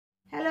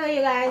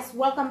Hey guys,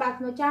 welcome back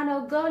to my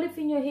channel. Girl, if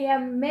you're new here,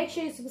 make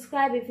sure you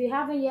subscribe if you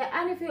haven't yet,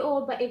 and if you're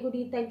old but a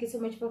goodie, thank you so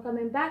much for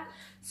coming back.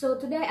 So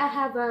today I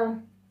have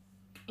a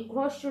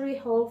grocery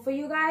haul for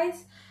you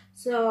guys,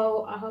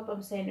 so I hope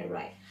I'm saying it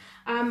right.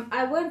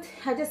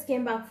 I just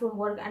came back from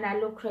work and I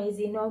look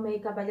crazy, no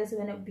makeup. I just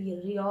want to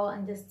be real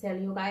and just tell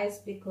you guys,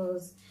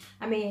 because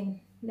I mean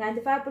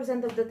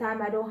 95% of the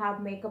time I don't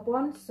have makeup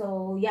on.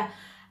 So yeah,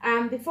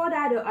 before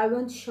that I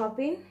went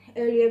shopping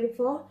earlier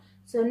before,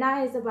 so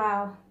now it's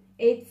about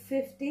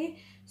 8:50.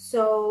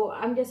 So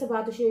I'm just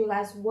about to show you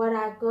guys what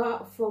I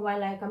got for my,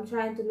 like, I'm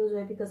trying to lose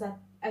weight because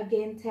I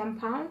gained 10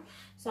 pounds,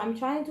 so I'm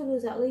trying to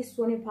lose at least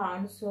 20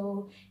 pounds.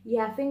 So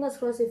yeah, fingers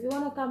crossed. If you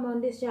want to come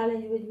on this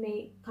challenge with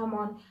me, come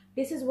on.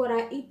 This is what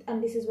I eat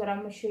and this is what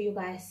I'm gonna show you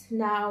guys.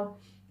 Now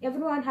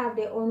everyone have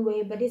their own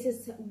way, but this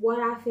is what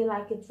I feel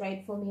like it's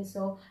right for me.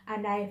 So,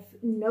 and I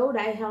know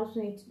that it helps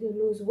me to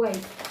lose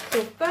weight.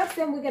 So first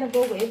thing we're gonna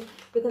go with,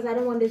 because I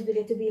don't want this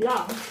video to be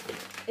long,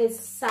 is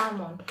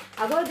salmon.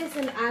 I got this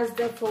in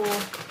Asda for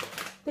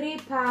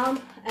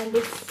 £3, and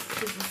this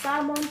is the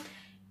salmon.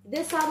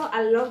 This salmon,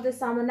 I love the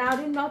salmon. Now I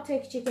did not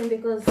take chicken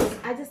because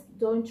I just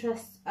don't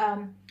trust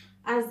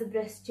Asda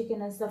breast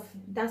chicken and stuff.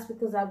 That's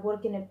because I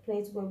work in a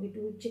place where we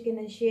do chicken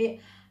and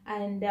shit,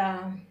 and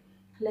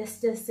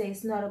let's just say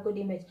it's not a good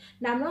image.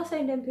 Now I'm not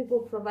saying them people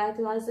provide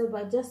to us,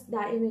 but just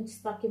that image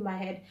stuck in my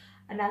head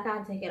and I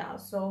can't take it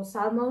out. So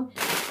salmon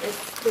is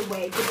the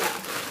way to go.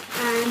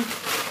 And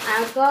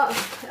I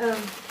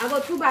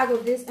got 2 bags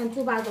of this and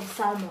 2 bags of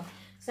salmon.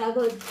 So I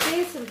got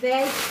this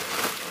veg.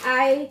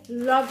 I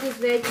love this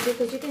veg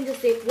because you can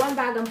just take 1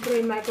 bag and put it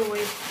in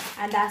microwave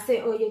and that's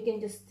it, or you can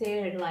just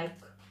stir it like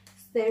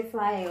stir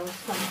fry or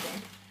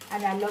something.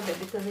 And I love it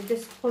because it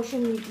just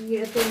portions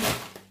your thing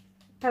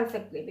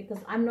perfectly, because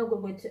I'm not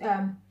good with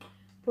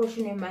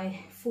portioning my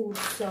food.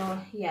 So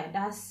yeah,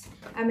 that's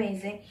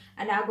amazing.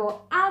 And I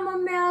got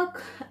almond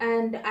milk,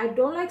 and I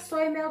don't like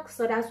soy milk,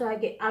 so that's why I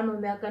get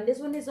almond milk. And this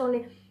one is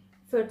only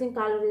 13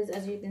 calories,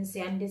 as you can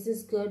see, and this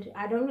is good.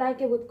 I don't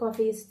like it with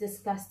coffee, it's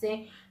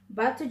disgusting,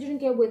 but to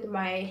drink it with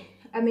my,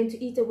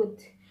 to eat it with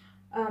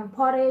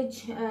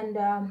porridge and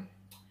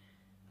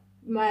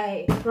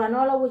my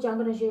granola, which I'm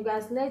gonna show you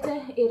guys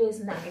later, it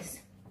is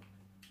nice.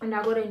 And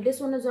I got in this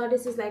one as well.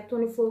 This is like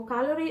 24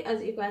 calories,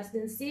 as you guys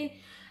can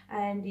see.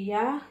 And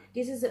yeah,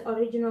 this is the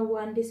original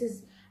one. This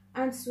is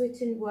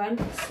unsweetened one,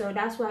 so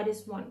that's why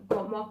this one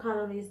got more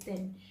calories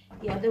than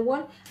the other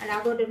one. And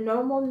I got the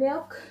normal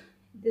milk,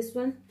 this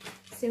one,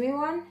 semi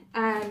one.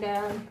 And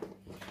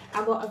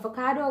I got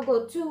avocado. I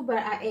got 2, but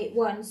I ate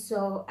 1.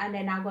 So, and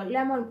then I got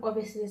lemon.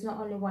 Obviously it's not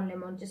only 1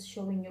 lemon, just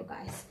showing you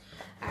guys.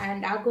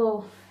 And I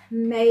got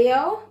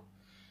mayo,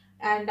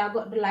 and I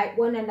got the light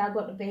one, and I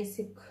got the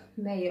basic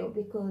mayo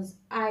because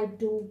I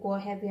do go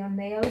heavy on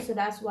mayo. So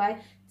that's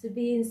why, to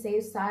be in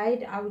safe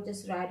side, I would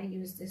just rather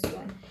use this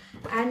one.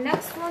 And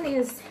next one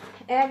is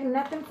egg.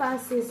 Nothing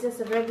fancy, it's just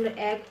a regular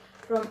egg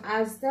from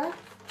Asda,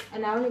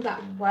 and I only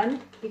got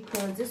 1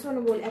 because this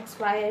one will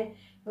expire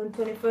on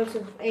 21st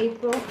of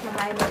April, and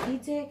I might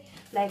eat it,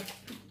 like,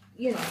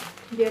 you know,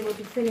 be able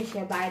to finish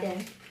it by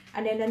then.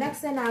 And then the next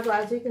thing I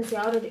got, as you can see,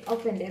 I already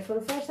opened it for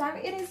the first time.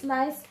 It is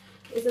nice.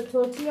 It's a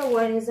tortilla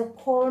one. It's a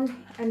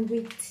corn and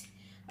wheat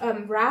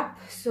wrap.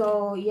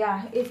 So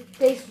yeah, it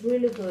tastes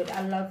really good.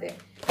 I love it.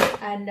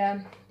 And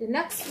the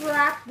next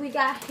wrap we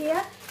got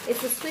here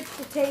is a sweet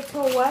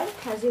potato one,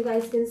 as you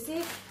guys can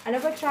see. I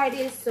never tried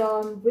this,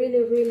 so I'm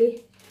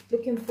really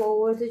looking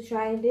forward to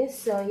trying this.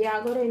 So yeah,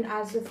 I got it in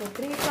Asda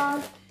for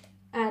 £3,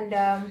 and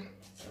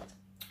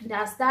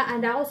that's that.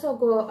 And I also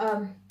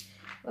got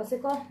what's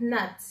it called,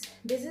 nuts.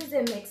 This is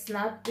a mixed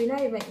nut. We're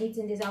not even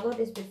eating this. I got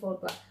this before,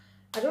 but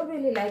I don't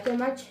really like it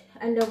much.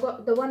 And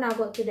the one I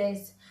got today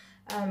is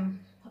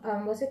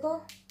what's it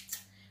called,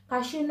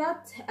 cashew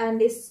nut. And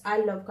this,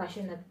 I love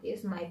cashew nut.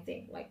 It's my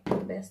thing, like the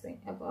best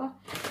thing ever.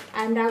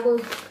 And I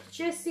got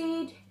chia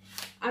seed.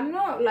 I'm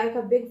not like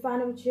a big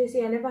fan of chia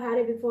seed. I never had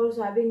it before,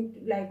 so I've been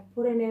like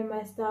putting in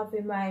my stuff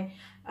in my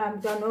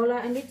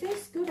granola, and it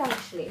tastes good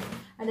actually.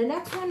 And the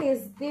next one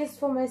is this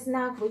for my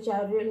snack, which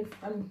I really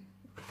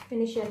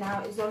finishing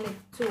now. It's only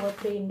 2 or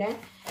 3 in there.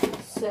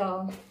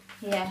 So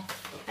yeah.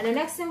 And the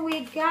next thing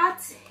we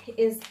got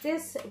is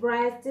this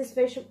rice, this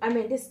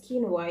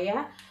quinoa,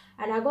 yeah.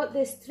 And I got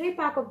this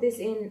 3-pack of this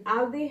in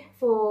Aldi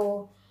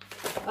for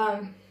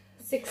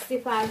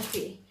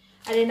 65p.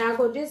 And then I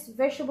got this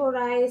vegetable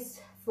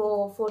rice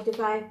for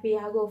 45p.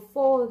 I got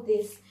 4 of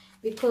this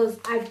because,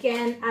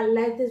 again, I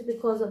like this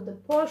because of the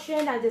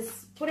portion. I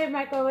just put it in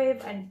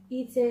microwave and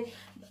eat it.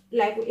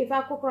 Like, if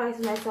I cook rice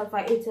myself,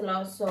 I eat a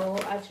lot, so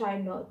I try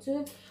not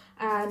to.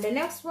 And the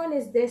next one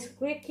is this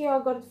Greek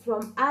yogurt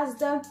from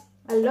Asda.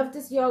 I love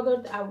this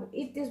yogurt. I will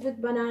eat this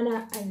with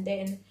banana and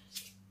then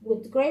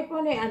with grape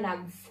on it, and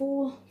I'm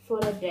full for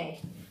the day.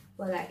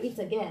 Well, I eat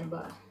again,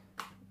 but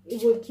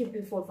it will keep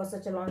you full for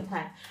such a long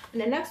time.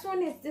 And the next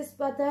one is this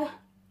butter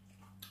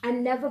I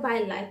never buy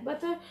light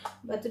butter,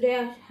 but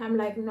today I'm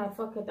like, no,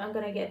 fuck it, I'm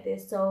gonna get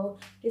this. So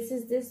this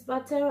is this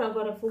butter. I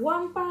got it for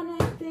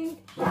 £1, I think.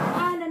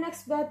 And the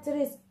next butter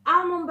is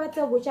almond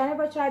butter, which I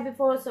never tried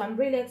before, so I'm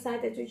really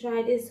excited to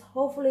try this.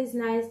 Hopefully it's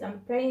nice.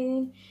 I'm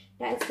praying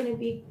that it's gonna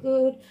be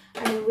good.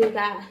 And then we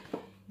got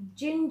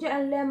ginger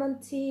and lemon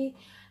tea,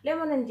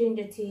 lemon and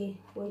ginger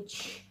tea,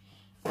 which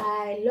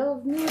I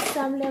love me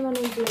some lemon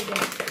and ginger.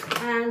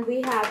 And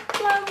we have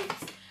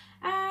plums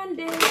and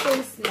then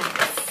some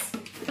snacks.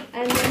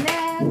 And the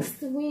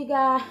next we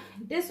got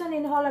this one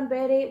in Holland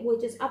Berry,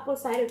 which is apple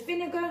cider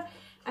vinegar.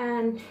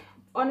 And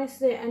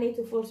honestly, I need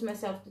to force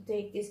myself to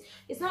take this.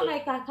 It's not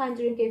like I can't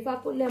drink it. If I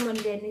put lemon,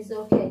 then it's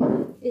okay.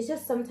 It's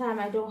just sometimes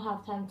I don't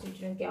have time to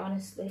drink it,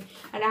 honestly.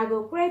 And I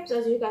got grapes,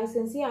 as you guys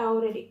can see. I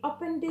already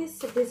opened this.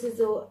 So this is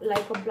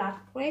like a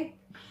black grape.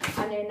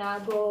 And then I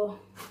go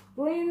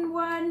green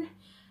one.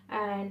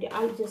 And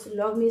I just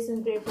love me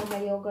some grape on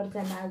my yogurt,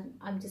 and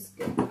I'm just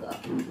good to go.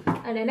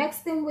 And the next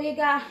thing we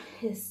got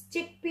is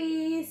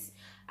chickpeas,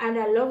 and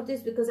I love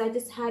this because I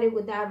just had it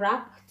with that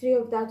wrap, 3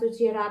 of that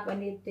tortilla wrap,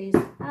 and it is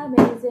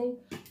amazing,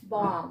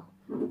 bomb.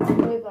 I'm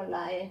never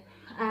lying.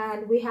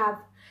 And we have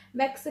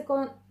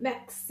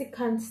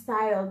Mexican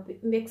style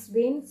mixed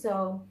beans.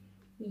 So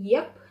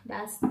yep,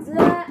 that's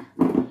that.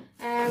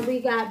 And we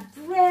got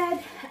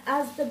bread.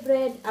 As the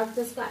bread, I've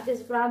just got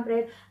this brown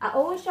bread. I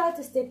always try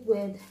to stick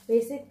with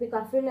basic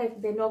because I feel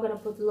like they're not gonna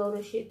put a lot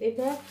of shit in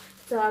there,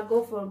 so I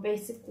go for a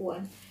basic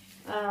one.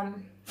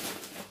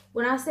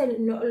 When I say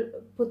no,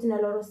 putting a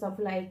lot of stuff,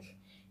 like,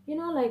 you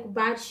know, like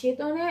bad shit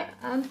on it,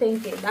 I'm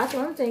thinking, that's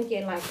what I'm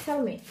thinking. Like,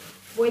 tell me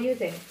what you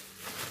think.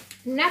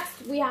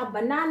 Next we have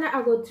banana.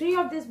 I got 3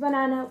 of this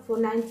banana for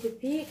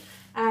 90p,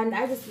 and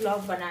I just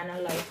love banana.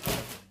 Like,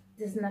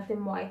 there's nothing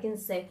more I can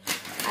say.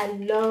 I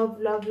love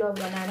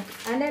banana.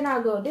 And then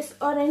I got this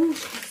orange,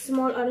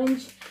 small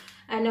orange,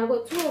 and I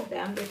got 2 of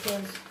them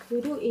because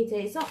we do eat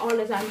it. It's not all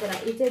the time that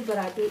I eat it, but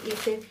I do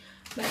eat it.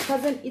 My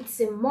cousin eats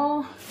it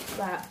more,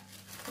 but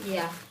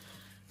yeah.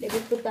 Let me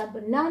put that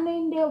banana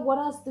in there. What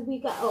else do we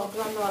got? Oh,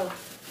 granola.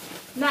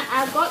 Now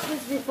I got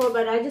this before,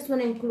 but I just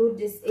want to include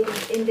this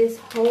in this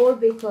haul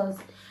because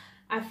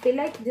I feel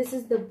like this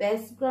is the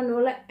best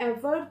granola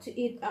ever to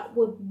eat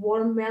with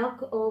warm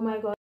milk. Oh my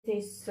god. It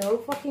tastes so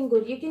fucking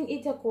good. You can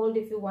eat it cold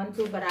if you want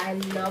to, but I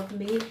love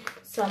me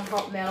some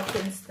hot milk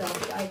and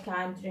stuff. I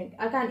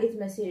can't eat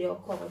my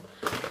cereal cold.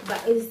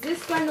 But it's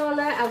this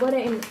granola. I got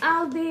it in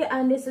Aldi,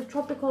 and it's a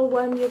tropical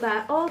one. You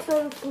got all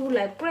sorts of fruit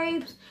like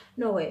grapes.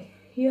 No way.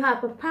 You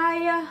have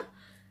papaya,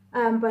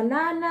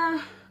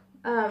 banana,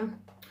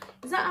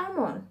 is that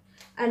almond?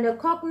 And the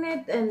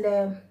coconut and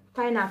the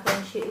pineapple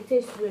and shit. It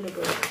tastes really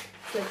good.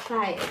 So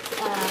try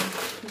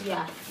it.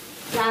 Yeah.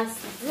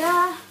 That's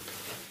the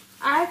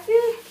I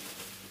feel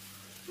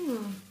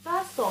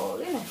that's all,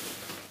 isn't it?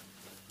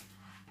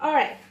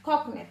 Alright,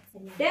 coconut.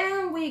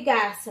 Then we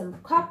got some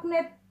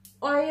coconut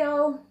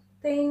oil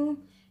thing.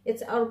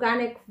 It's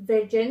organic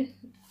virgin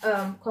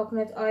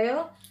coconut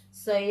oil.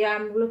 So yeah,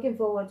 I'm looking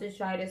forward to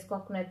try this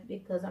coconut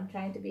because I'm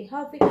trying to be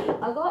healthy.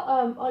 I got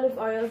olive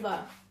oil,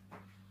 but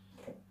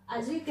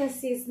as you can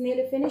see, it's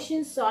nearly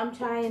finishing, so I'm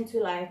trying to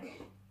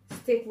like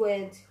stick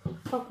with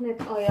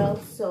coconut oil.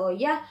 So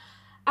yeah,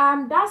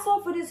 that's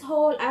all for this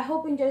haul. I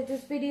hope you enjoyed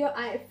this video.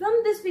 I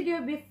filmed this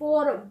video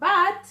before,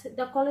 but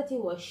the quality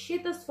was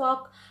shit as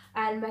fuck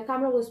and my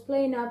camera was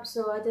playing up,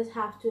 so I just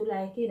have to,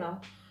 like, you know,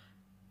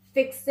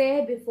 fix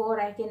it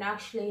before I can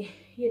actually,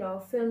 you know,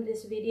 film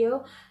this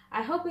video.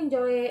 I hope you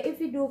enjoy it.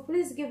 If you do,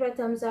 please give it a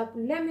thumbs up.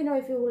 Let me know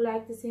if you would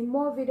like to see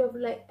more videos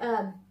like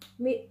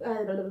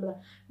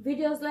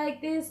videos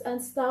like this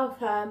and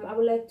stuff. I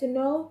would like to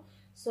know.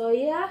 So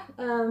yeah,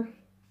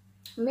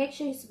 make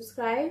sure you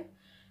subscribe,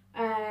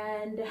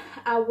 and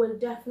I will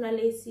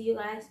definitely see you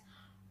guys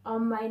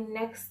on my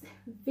next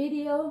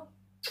video.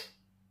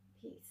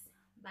 Peace.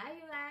 Bye,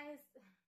 you guys.